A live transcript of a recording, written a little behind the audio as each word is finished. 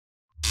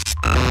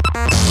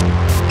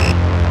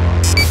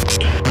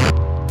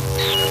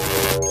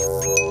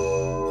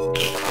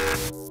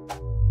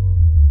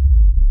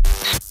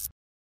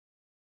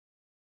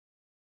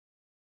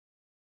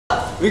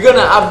we're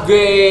gonna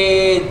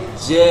upgrade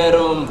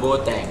Jerome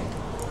Boateng.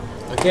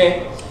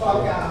 Okay?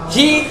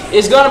 He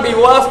is gonna be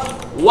worth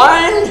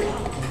 1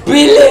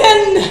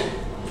 billion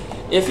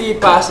if he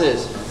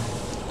passes.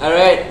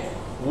 Alright?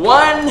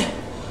 1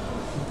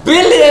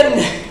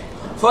 billion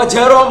for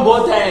Jerome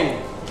Boateng.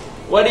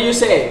 What do you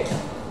say?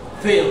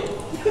 Fail.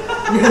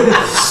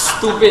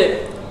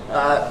 Stupid.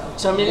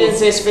 Chameleon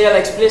says fail.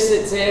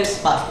 Explicit says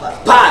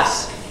Pass. pass.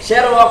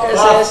 Shadow Walker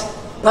says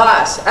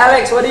pass.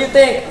 Alex, what do you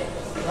think?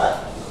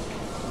 What?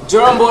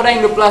 Jerome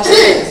Boateng to plus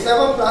 8.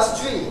 7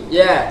 plus 3.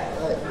 Yeah.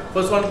 Right.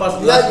 First one pass.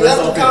 You have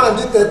to count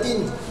until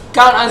 13.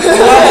 Count until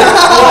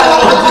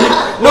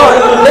no,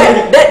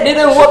 that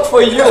didn't work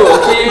for you.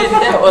 Okay,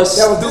 that was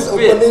That was this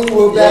stupid. opening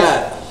will Yeah.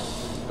 best.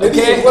 Maybe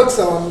Okay. it works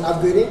on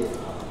upgrading.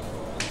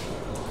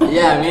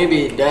 Yeah,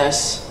 maybe it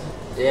does.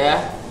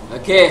 Yeah.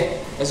 Okay,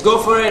 let's go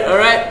for it. All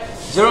right.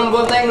 Jerome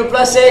Boateng to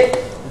plus 8.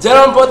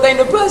 Jerome Boateng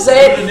to plus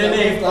 8.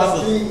 Plus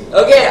 3.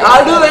 Okay,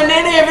 I'll do it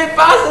then if it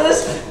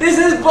passes. This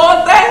is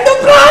Boateng to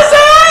plus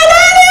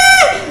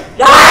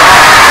 8.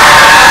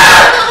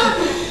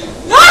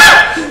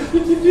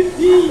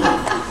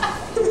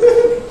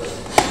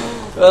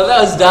 Well,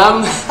 that was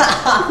dumb.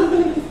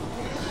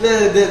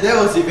 That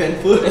was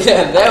eventful.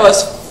 Yeah, that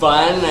was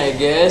fun, I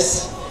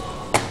guess.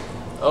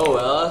 Oh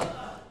well.